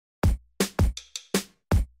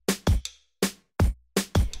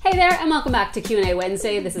there, and welcome back to Q&A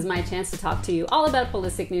Wednesday. This is my chance to talk to you all about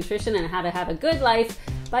holistic nutrition and how to have a good life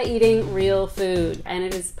by eating real food. And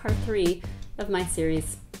it is part 3 of my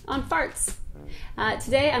series on farts.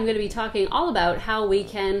 Today I'm going to be talking all about how we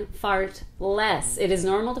can fart less. It is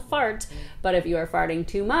normal to fart, but if you are farting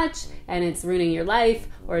too much and it's ruining your life,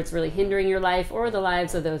 or it's really hindering your life or the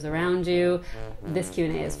lives of those around you, this Q&A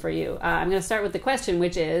is for you. I'm going to start with the question,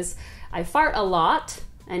 which is, I fart a lot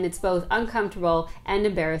and it's both uncomfortable and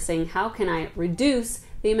embarrassing. How can I reduce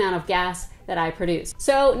the amount of gas that I produce?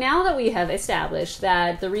 So now that we have established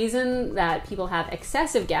that the reason that people have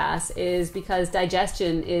excessive gas is because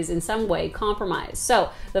digestion is in some way compromised. So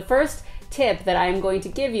the first tip that I'm going to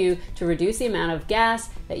give you to reduce the amount of gas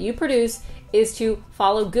that you produce is to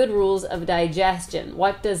follow good rules of digestion.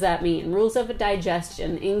 What does that mean? Rules of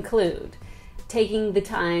digestion include taking the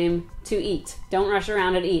time to eat. Don't rush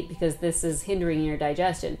around and eat because this is hindering your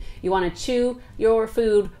digestion. You want to chew your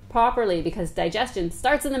food properly because digestion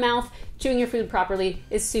starts in the mouth. Chewing your food properly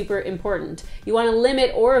is super important. You want to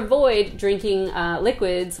limit or avoid drinking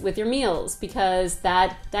liquids with your meals because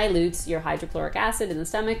that dilutes your hydrochloric acid in the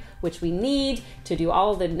stomach, which we need to do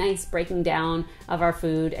all the nice breaking down of our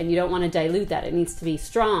food, and you don't want to dilute that. It needs to be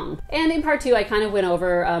strong. And in part 2, I kind of went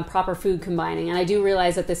over proper food combining, and I do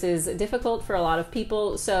realize that this is difficult for a lot of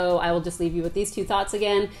people, so I will just leave you with these 2 thoughts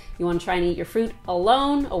again. You want to try and eat your fruit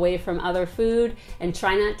alone, away from other food, and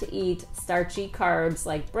try not to eat starchy carbs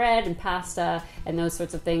like bread and pasta and those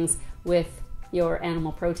sorts of things with your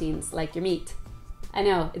animal proteins like your meat. I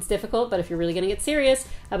know it's difficult, but if you're really going to get serious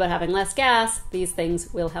about having less gas, these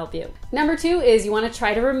things will help you. Number 2 is you want to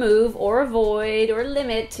try to remove or avoid or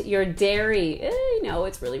limit your dairy. I know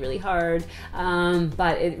it's really, really hard,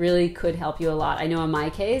 but it really could help you a lot. I know in my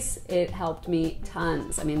case, it helped me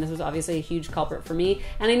tons. I mean, this was obviously a huge culprit for me,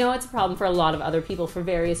 and I know it's a problem for a lot of other people for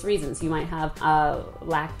various reasons. You might have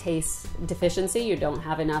lactase deficiency. You don't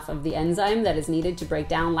have enough of the enzyme that is needed to break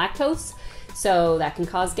down lactose, so that can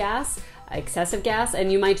cause gas. Excessive gas, and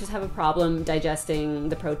you might just have a problem digesting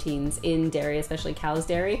the proteins in dairy, especially cow's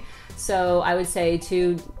dairy. So I would say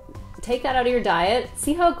to take that out of your diet,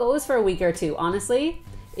 see how it goes for a week or 2. Honestly,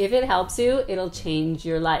 if it helps you, it'll change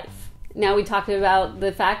your life. Now, we talked about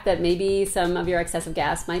the fact that maybe some of your excessive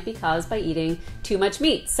gas might be caused by eating too much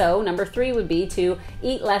meat. So number 3 would be to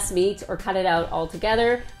eat less meat or cut it out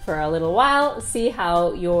altogether for a little while. See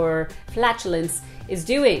how your flatulence is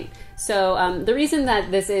doing. So the reason that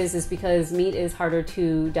this is because meat is harder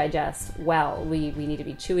to digest well. We need to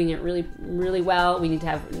be chewing it really, really well. We need to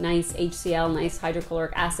have nice HCl, nice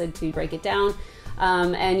hydrochloric acid to break it down.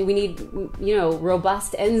 And we need,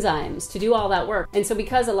 robust enzymes to do all that work. And so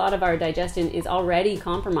because a lot of our digestion is already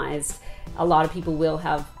compromised, a lot of people will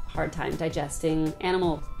have a hard time digesting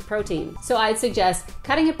animal protein. So I'd suggest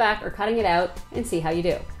cutting it back or cutting it out and see how you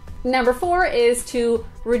do. Number 4 is to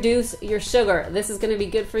reduce your sugar. This is going to be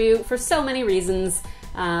good for you for so many reasons.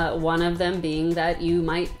 One of them being that you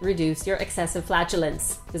might reduce your excessive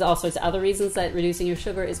flatulence. There's all sorts of other reasons that reducing your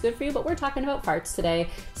sugar is good for you, but we're talking about farts today.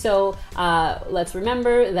 So let's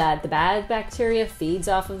remember that the bad bacteria feeds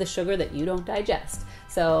off of the sugar that you don't digest.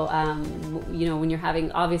 So, when you're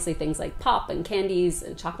having obviously things like pop and candies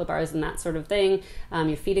and chocolate bars and that sort of thing,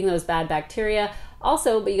 you're feeding those bad bacteria.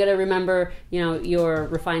 Also, but you got to remember, your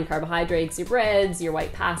refined carbohydrates, your breads, your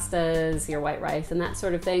white pastas, your white rice, and that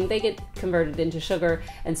sort of thing, they get converted into sugar.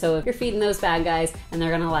 And so if you're feeding those bad guys, and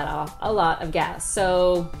they're going to let off a lot of gas.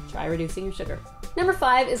 So try reducing your sugar. Number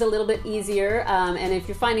 5 is a little bit easier. And if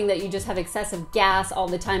you're finding that you just have excessive gas all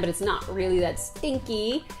the time, but it's not really that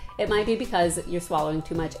stinky, it might be because you're swallowing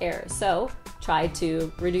too much air. So try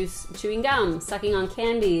to reduce chewing gum, sucking on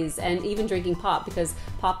candies, and even drinking pop, because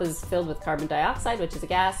pop is filled with carbon dioxide, which is a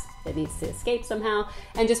gas that needs to escape somehow.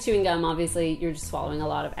 And just chewing gum, obviously, you're just swallowing a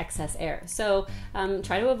lot of excess air. So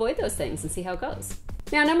try to avoid those things and see how it goes.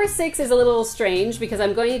 Now, number 6 is a little strange because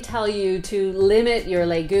I'm going to tell you to limit your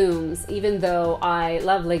legumes, even though I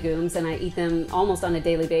love legumes and I eat them almost on a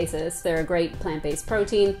daily basis. They're a great plant-based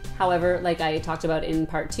protein. However, like I talked about in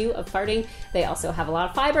part 2 of farting, they also have a lot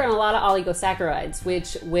of fiber and a lot of oligosaccharides,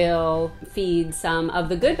 which will feed some of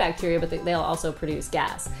the good bacteria, but they'll also produce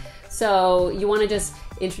gas. So you want to just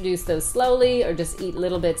introduce those slowly or just eat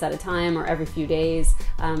little bits at a time or every few days.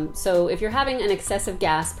 So if you're having an excessive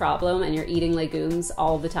gas problem and you're eating legumes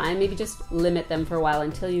all the time, maybe just limit them for a while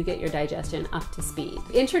until you get your digestion up to speed.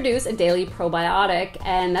 Introduce a daily probiotic,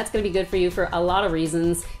 and that's going to be good for you for a lot of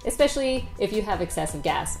reasons, especially if you have excessive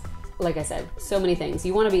gas. Like I said, so many things.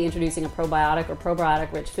 You want to be introducing a probiotic or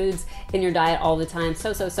probiotic-rich foods in your diet all the time.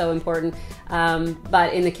 So important.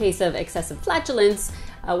 But in the case of excessive flatulence,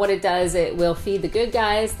 What it does, it will feed the good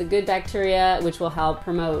guys, the good bacteria, which will help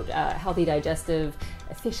promote healthy digestive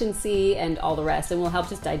efficiency and all the rest, and will help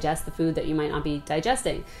just digest the food that you might not be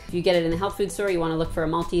digesting. If you get it in the health food store, you want to look for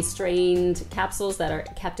multi-strained capsules that are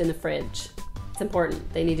kept in the fridge. It's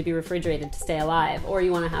important. They need to be refrigerated to stay alive. Or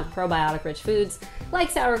you want to have probiotic rich foods like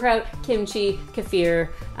sauerkraut, kimchi, kefir,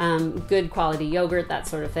 good quality yogurt, that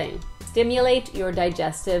sort of thing. Stimulate your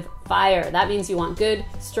digestive fire. That means you want good,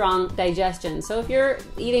 strong digestion. So if you're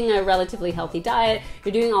eating a relatively healthy diet,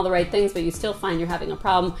 you're doing all the right things, but you still find you're having a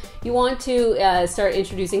problem, you want to start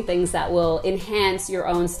introducing things that will enhance your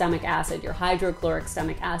own stomach acid, your hydrochloric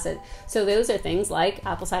stomach acid. So those are things like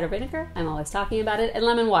apple cider vinegar, I'm always talking about it, and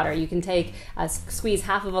lemon water. You can squeeze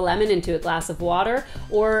half of a lemon into a glass of water,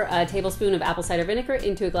 or a tablespoon of apple cider vinegar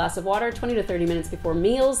into a glass of water 20 to 30 minutes before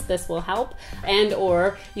meals. This will help. And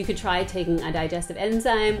or you could try taking a digestive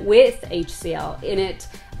enzyme with HCl in it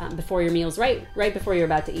before your meals, right before you're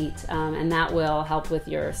about to eat, and that will help with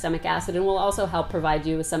your stomach acid and will also help provide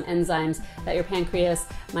you with some enzymes that your pancreas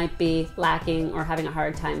might be lacking or having a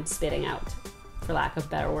hard time spitting out, for lack of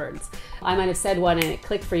better words. I might have said one and it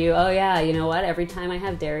clicked for you. Oh yeah, you know what? Every time I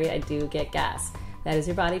have dairy, I do get gas. That is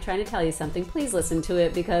your body trying to tell you something. Please listen to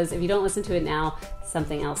it, because if you don't listen to it now,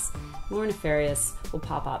 something else more nefarious will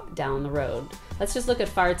pop up down the road. Let's just look at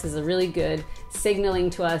farts as a really good signaling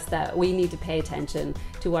to us that we need to pay attention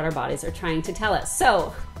to what our bodies are trying to tell us.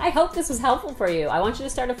 So I hope this was helpful for you. I want you to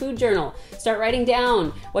start a food journal. Start writing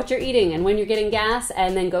down what you're eating and when you're getting gas,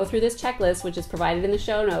 and then go through this checklist, which is provided in the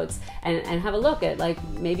show notes, and have a look at, like,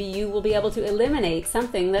 maybe you will be able to eliminate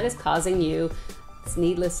something that is causing you this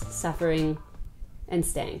needless suffering and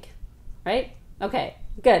stank, right? Okay,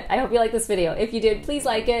 good. I hope you liked this video. If you did, please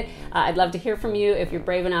like it. I'd love to hear from you if you're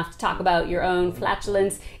brave enough to talk about your own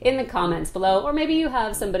flatulence in the comments below, or maybe you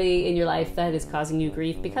have somebody in your life that is causing you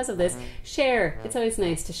grief because of this. Share. It's always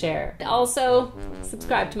nice to share. Also,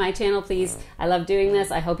 subscribe to my channel, please. I love doing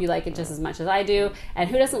this. I hope you like it just as much as I do. And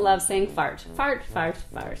who doesn't love saying fart? Fart, fart,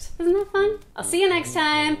 fart. Isn't that fun? I'll see you next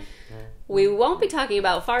time. We won't be talking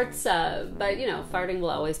about farts, but you know, farting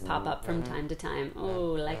will always pop up from time to time.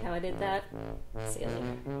 Oh, like how I did that? See you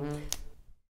later.